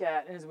look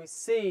at and as we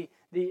see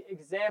the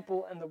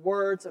example and the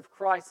words of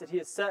Christ that he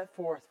has set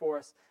forth for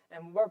us.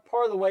 And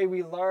part of the way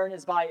we learn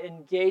is by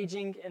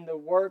engaging in the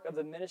work of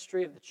the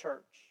ministry of the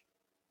church.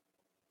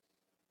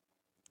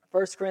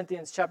 1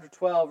 Corinthians chapter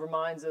 12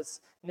 reminds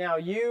us, now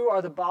you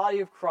are the body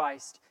of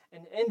Christ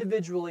and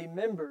individually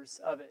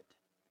members of it.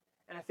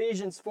 And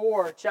Ephesians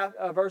 4,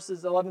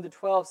 verses 11 to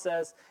 12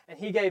 says, and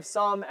he gave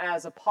some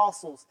as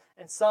apostles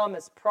and some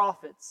as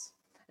prophets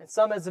and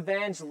some as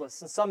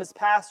evangelists, and some as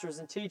pastors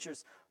and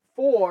teachers,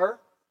 for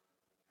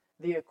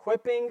the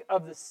equipping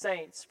of the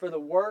saints for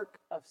the work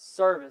of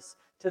service,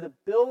 to the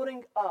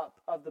building up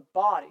of the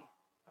body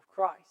of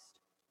Christ.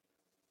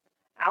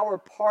 Our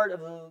part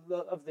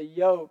of the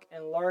yoke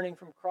and learning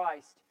from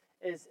Christ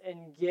is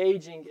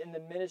engaging in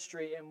the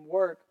ministry and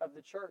work of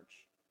the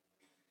church.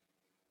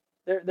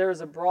 There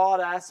is a broad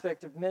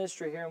aspect of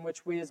ministry here in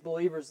which we as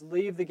believers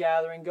leave the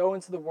gathering, go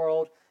into the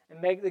world,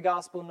 and make the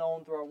gospel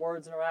known through our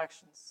words and our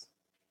actions.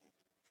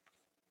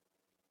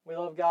 We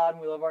love God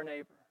and we love our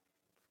neighbor.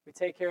 We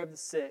take care of the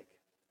sick.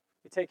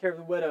 We take care of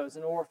the widows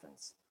and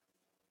orphans.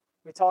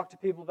 We talk to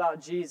people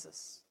about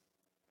Jesus.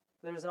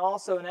 There's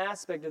also an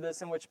aspect of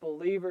this in which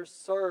believers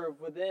serve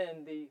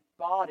within the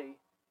body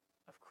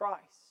of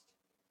Christ.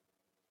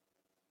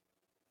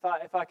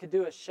 If I could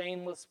do a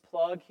shameless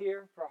plug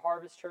here for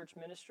Harvest Church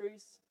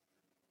Ministries,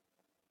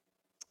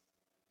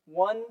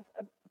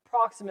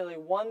 approximately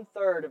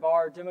 1/3 of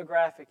our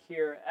demographic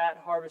here at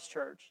Harvest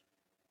Church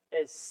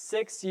is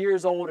 6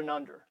 years old and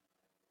under.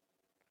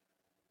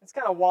 It's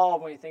kind of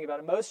wild when you think about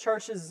it. Most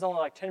churches is only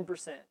like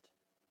 10%.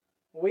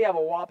 We have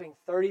a whopping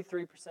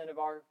 33% of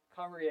our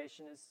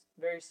congregation is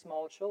very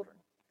small children.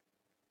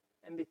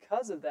 And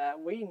because of that,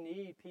 we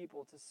need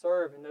people to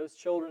serve in those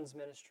children's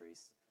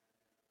ministries.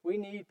 We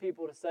need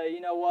people to say, you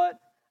know what,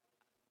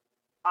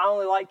 I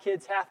only like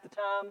kids half the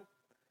time,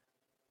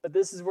 but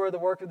this is where the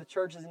work of the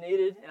church is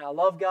needed, and I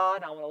love God,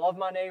 and I want to love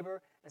my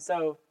neighbor. And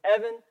so,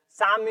 Evan,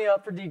 sign me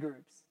up for D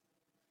groups.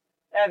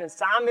 Evan,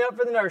 sign me up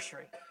for the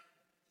nursery.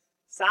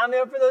 Sign me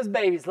up for those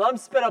babies. Let them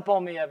spit up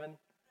on me, Evan.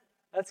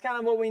 That's kind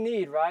of what we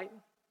need, right?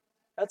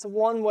 That's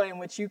one way in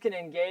which you can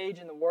engage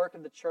in the work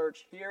of the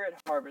church here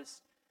at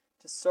Harvest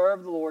to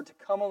serve the Lord, to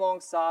come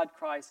alongside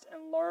Christ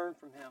and learn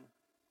from Him.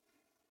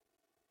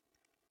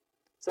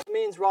 So it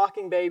means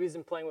rocking babies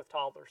and playing with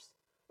toddlers,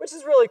 which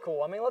is really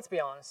cool. I mean, let's be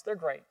honest, they're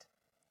great.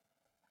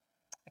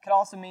 It could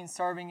also mean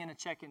serving in a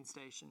check-in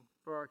station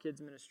for our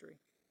kids' ministry.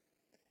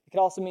 It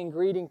could also mean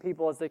greeting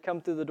people as they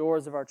come through the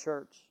doors of our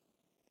church.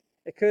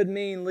 It could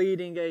mean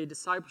leading a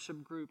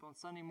discipleship group on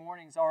Sunday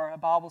mornings or a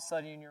Bible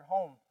study in your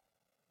home.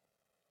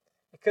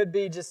 It could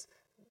be just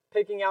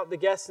picking out the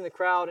guests in the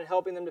crowd and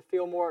helping them to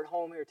feel more at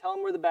home here. Tell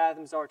them where the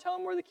bathrooms are. Tell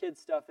them where the kids'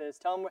 stuff is.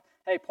 Tell them,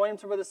 point them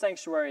to where the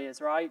sanctuary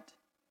is, right?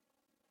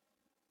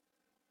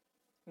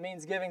 It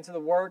means giving to the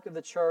work of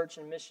the church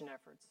and mission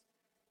efforts.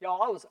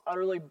 Y'all, I was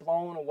utterly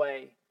blown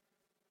away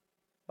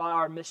by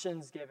our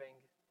missions giving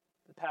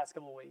the past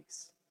couple of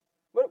weeks.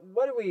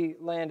 What did we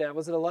land at?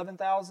 Was it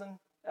 11,000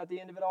 at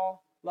the end of it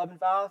all?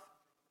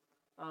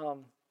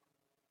 11,500?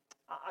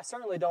 I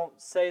certainly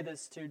don't say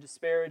this to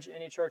disparage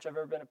any church I've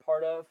ever been a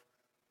part of,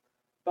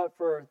 but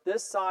for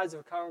this size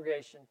of a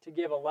congregation to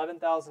give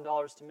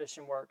 $11,000 to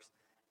Mission Works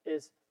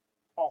is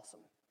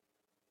awesome.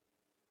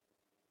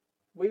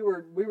 We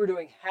were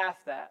doing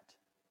half that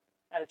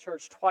at a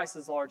church twice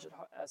as large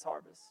as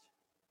Harvest.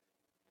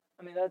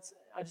 I mean,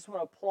 I just want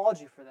to applaud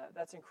you for that.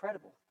 That's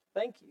incredible.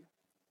 Thank you.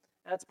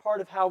 That's part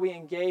of how we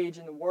engage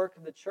in the work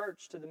of the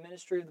church to the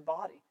ministry of the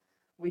body.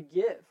 We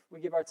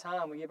give our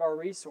time, we give our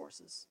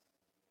resources.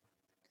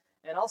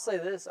 And I'll say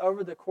this,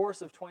 over the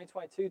course of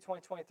 2022,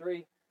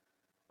 2023,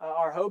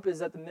 our hope is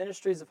that the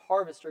ministries of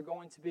Harvest are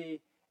going to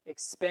be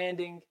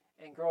expanding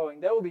and growing.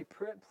 There will be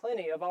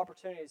plenty of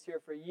opportunities here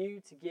for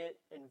you to get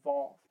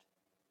involved.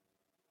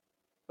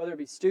 Whether it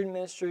be student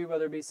ministry,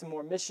 whether it be some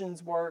more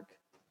missions work,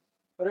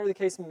 whatever the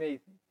case may be,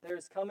 there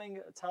is coming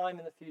a time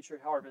in the future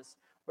at Harvest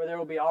where there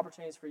will be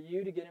opportunities for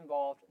you to get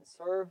involved and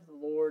serve the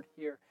Lord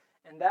here.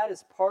 And that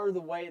is part of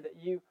the way that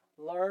you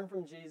learn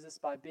from Jesus,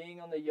 by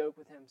being on the yoke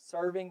with Him,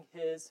 serving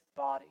His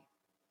body.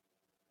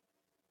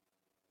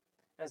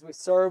 As we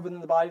serve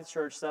within the body of the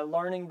church, that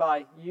learning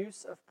by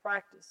use of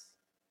practice,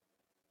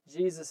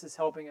 Jesus is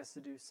helping us to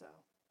do so.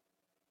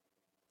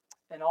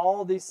 And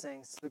all these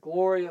things, to the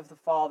glory of the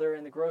Father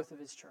and the growth of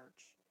His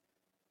church.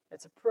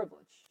 It's a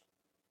privilege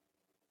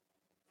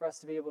for us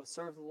to be able to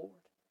serve the Lord.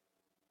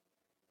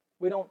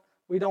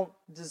 We don't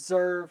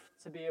deserve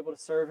to be able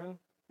to serve Him.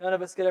 None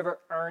of us could ever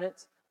earn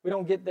it. We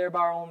don't get there by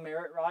our own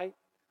merit, right?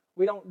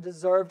 We don't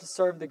deserve to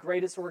serve the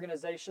greatest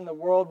organization the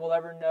world will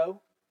ever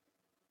know.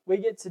 We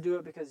get to do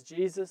it because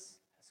Jesus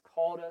has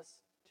called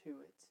us to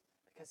it,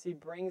 because He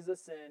brings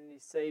us in and He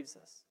saves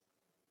us.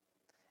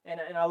 And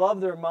I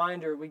love the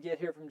reminder we get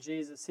here from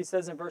Jesus. He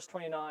says in verse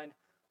 29,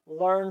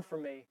 "Learn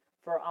from me,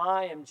 for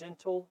I am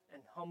gentle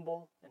and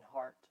humble in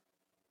heart."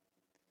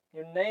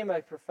 You name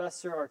a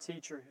professor or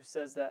teacher who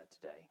says that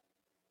today.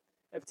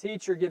 If a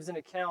teacher gives an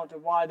account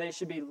of why they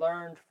should be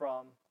learned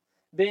from,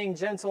 being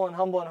gentle and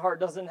humble in heart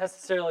doesn't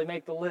necessarily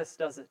make the list,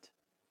 does it?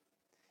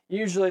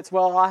 Usually it's,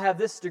 well, I have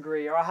this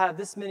degree, or I have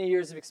this many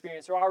years of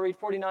experience, or I read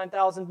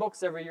 49,000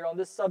 books every year on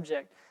this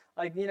subject.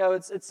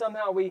 It's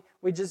somehow we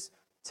just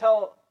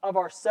tell of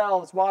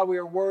ourselves why we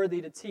are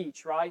worthy to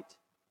teach, right?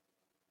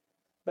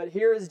 But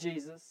here is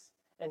Jesus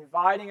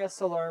inviting us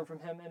to learn from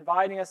Him,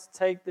 inviting us to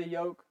take the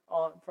yoke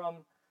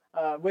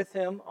with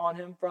Him, on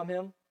Him, from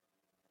Him.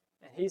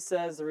 And He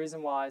says the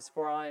reason why is,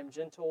 "For I am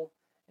gentle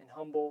and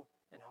humble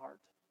in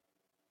heart."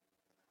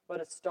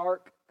 What a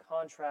stark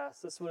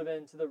contrast this would have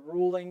been to the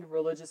ruling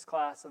religious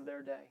class of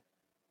their day.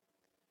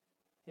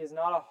 He is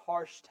not a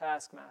harsh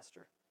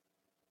taskmaster.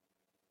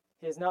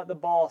 He is not the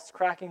boss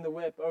cracking the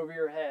whip over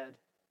your head.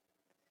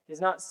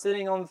 He's not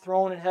sitting on the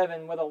throne in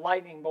heaven with a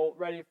lightning bolt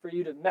ready for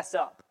you to mess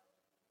up.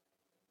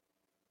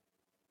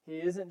 He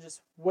isn't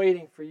just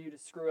waiting for you to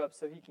screw up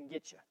so He can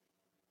get you.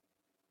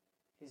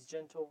 He's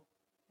gentle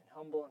and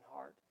humble in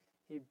heart.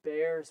 He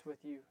bears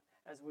with you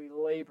as we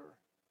labor.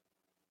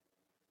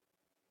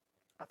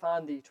 I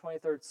find the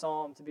 23rd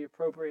Psalm to be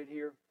appropriate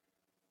here.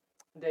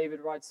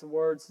 David writes the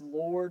words, "The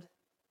Lord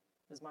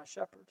is my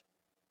shepherd.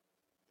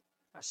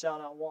 I shall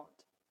not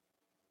want.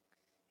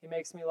 He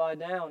makes me lie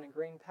down in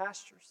green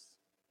pastures.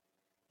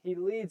 He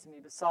leads me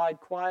beside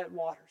quiet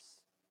waters.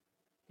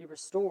 He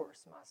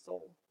restores my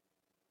soul.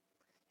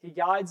 He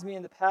guides me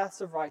in the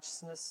paths of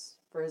righteousness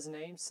for his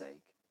name's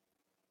sake.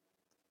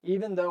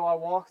 Even though I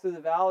walk through the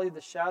valley of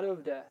the shadow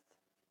of death,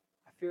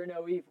 I fear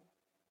no evil,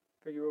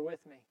 for you are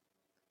with me.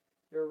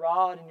 Your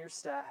rod and your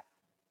staff,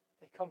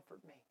 they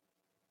comfort me.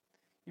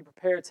 You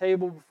prepare a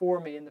table before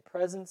me in the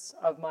presence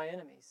of my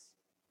enemies.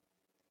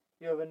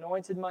 You have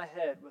anointed my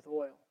head with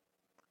oil.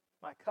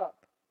 My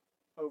cup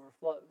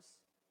overflows.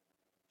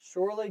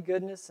 Surely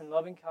goodness and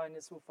loving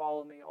kindness will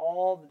follow me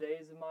all the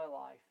days of my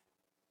life,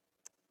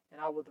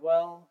 and I will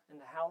dwell in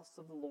the house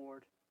of the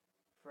Lord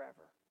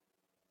forever."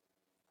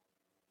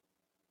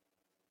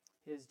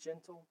 He is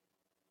gentle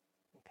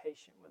and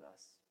patient with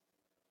us,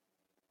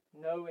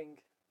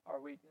 knowing our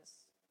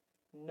weakness,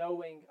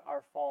 knowing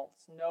our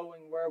faults,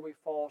 knowing where we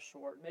fall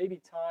short,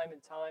 maybe time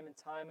and time and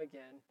time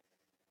again,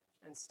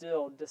 and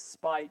still,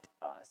 despite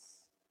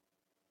us,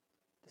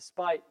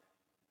 despite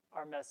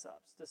our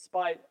mess-ups,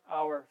 despite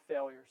our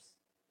failures,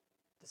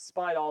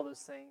 despite all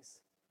those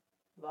things,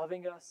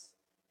 loving us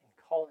and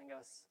calling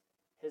us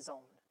his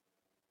own.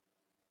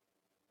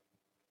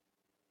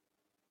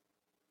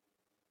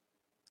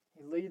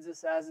 He leads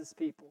us as his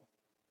people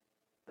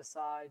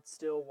beside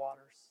still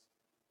waters.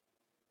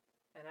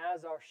 And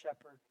as our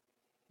shepherd,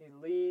 he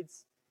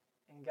leads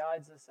and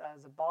guides us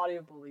as a body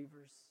of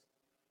believers.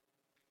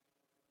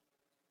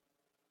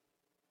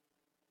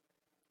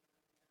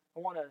 I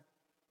want to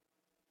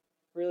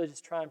really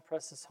just try and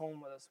press this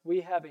home with us.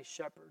 We have a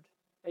shepherd,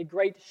 a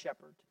great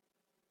shepherd,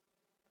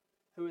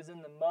 who is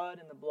in the mud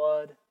and the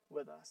blood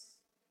with us.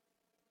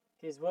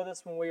 He is with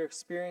us when we are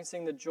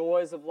experiencing the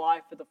joys of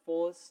life at the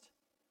fullest,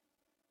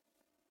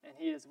 and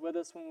he is with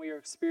us when we are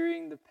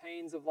experiencing the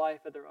pains of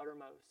life at their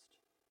uttermost.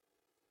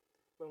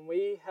 When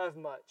we have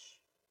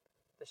much,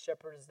 the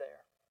shepherd is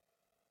there.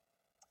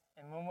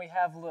 And when we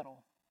have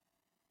little,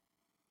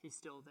 he's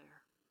still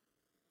there.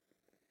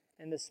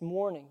 And this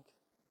morning,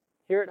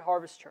 here at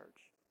Harvest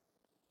Church,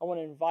 I want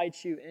to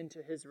invite you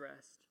into his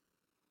rest.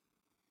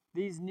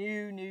 These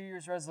new New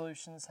Year's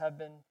resolutions have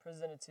been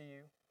presented to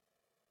you.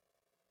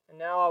 And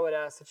now I would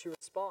ask that you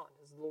respond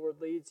as the Lord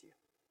leads you.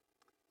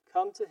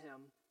 Come to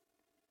him,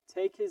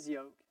 take his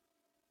yoke,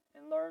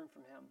 and learn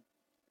from him.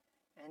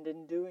 And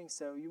in doing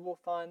so, you will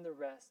find the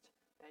rest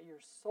that your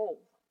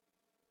soul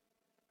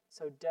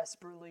so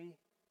desperately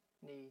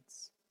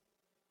needs.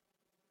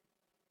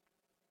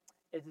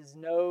 It is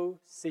no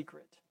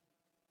secret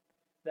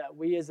that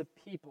we as a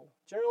people,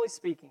 generally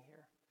speaking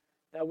here,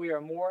 that we are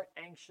more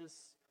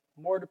anxious,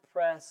 more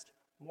depressed,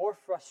 more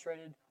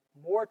frustrated,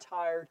 more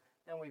tired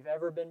than we've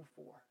ever been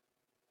before.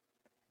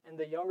 And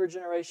the younger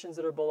generations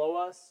that are below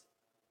us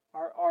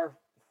are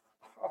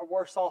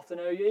worse off than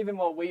even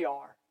what we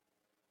are.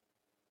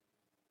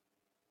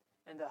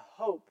 And the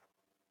hope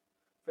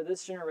for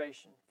this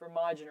generation, for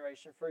my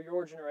generation, for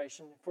your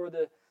generation, for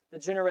the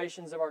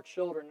generations of our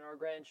children and our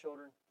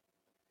grandchildren,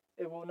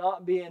 it will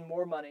not be in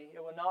more money.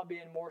 It will not be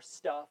in more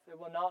stuff. It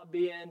will not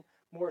be in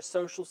more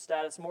social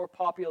status, more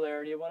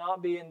popularity. It will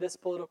not be in this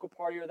political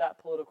party or that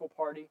political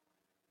party.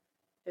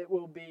 It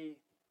will be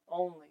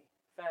only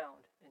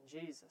found in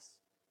Jesus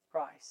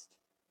Christ.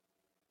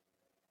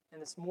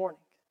 And this morning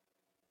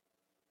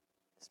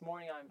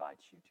I invite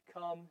you to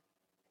come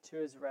to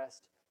his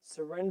rest.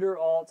 Surrender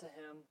all to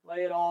him.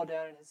 Lay it all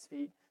down at his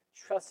feet.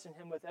 Trust in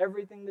him with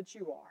everything that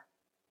you are.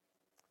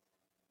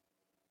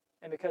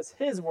 And because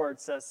his word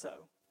says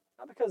so,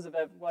 not because of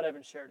what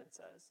Evan Sheridan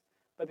says,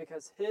 but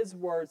because his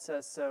word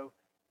says so,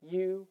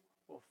 you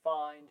will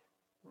find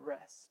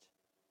rest.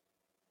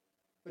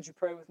 Would you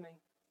pray with me?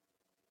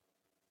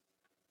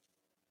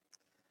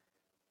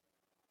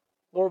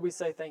 Lord, we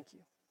say thank you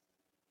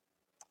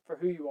for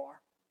who you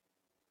are,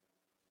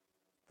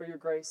 for your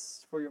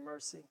grace, for your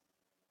mercy,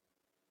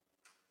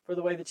 for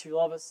the way that you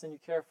love us and you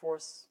care for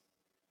us.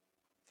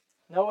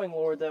 Knowing,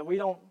 Lord, that we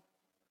don't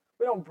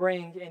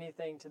bring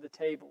anything to the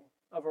table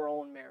of our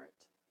own merit.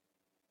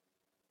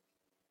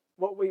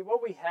 What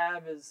we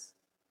have is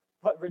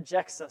what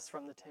rejects us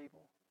from the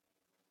table.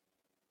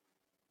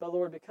 But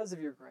Lord, because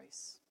of your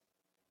grace,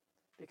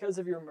 because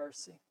of your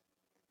mercy,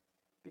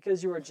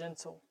 because you are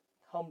gentle,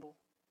 humble,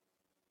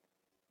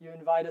 you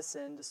invite us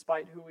in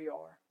despite who we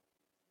are.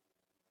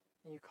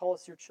 And you call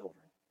us your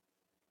children.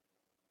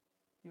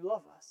 You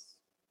love us.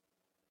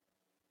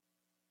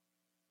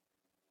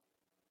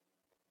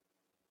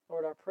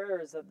 Lord, our prayer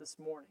is that this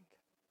morning,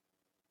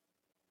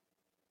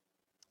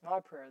 my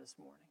prayer this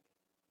morning,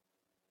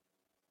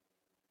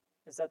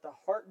 is that the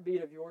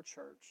heartbeat of your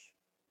church,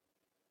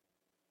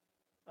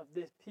 of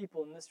the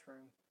people in this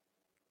room,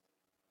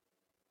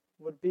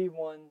 would be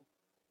one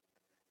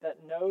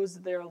that knows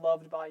that they are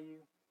loved by you,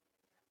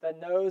 that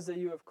knows that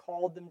you have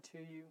called them to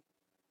you,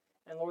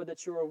 And Lord,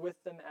 that you are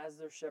with them as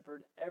their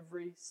shepherd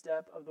every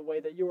step of the way,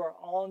 that you are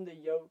on the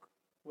yoke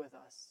with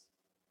us,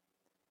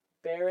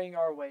 bearing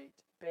our weight,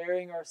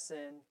 bearing our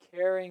sin,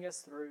 carrying us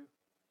through.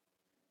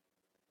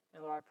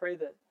 And Lord, I pray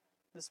that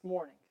this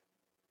morning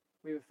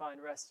we would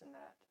find rest in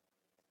that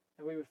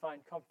we would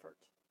find comfort,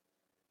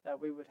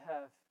 that we would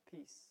have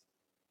peace.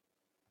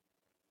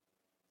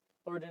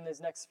 Lord, in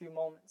these next few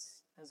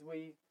moments, as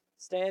we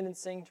stand and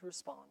sing to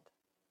respond,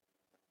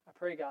 I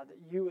pray, God,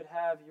 that you would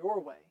have your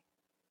way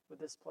with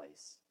this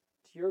place,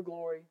 to your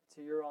glory,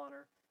 to your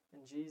honor.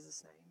 In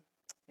Jesus' name,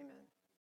 amen.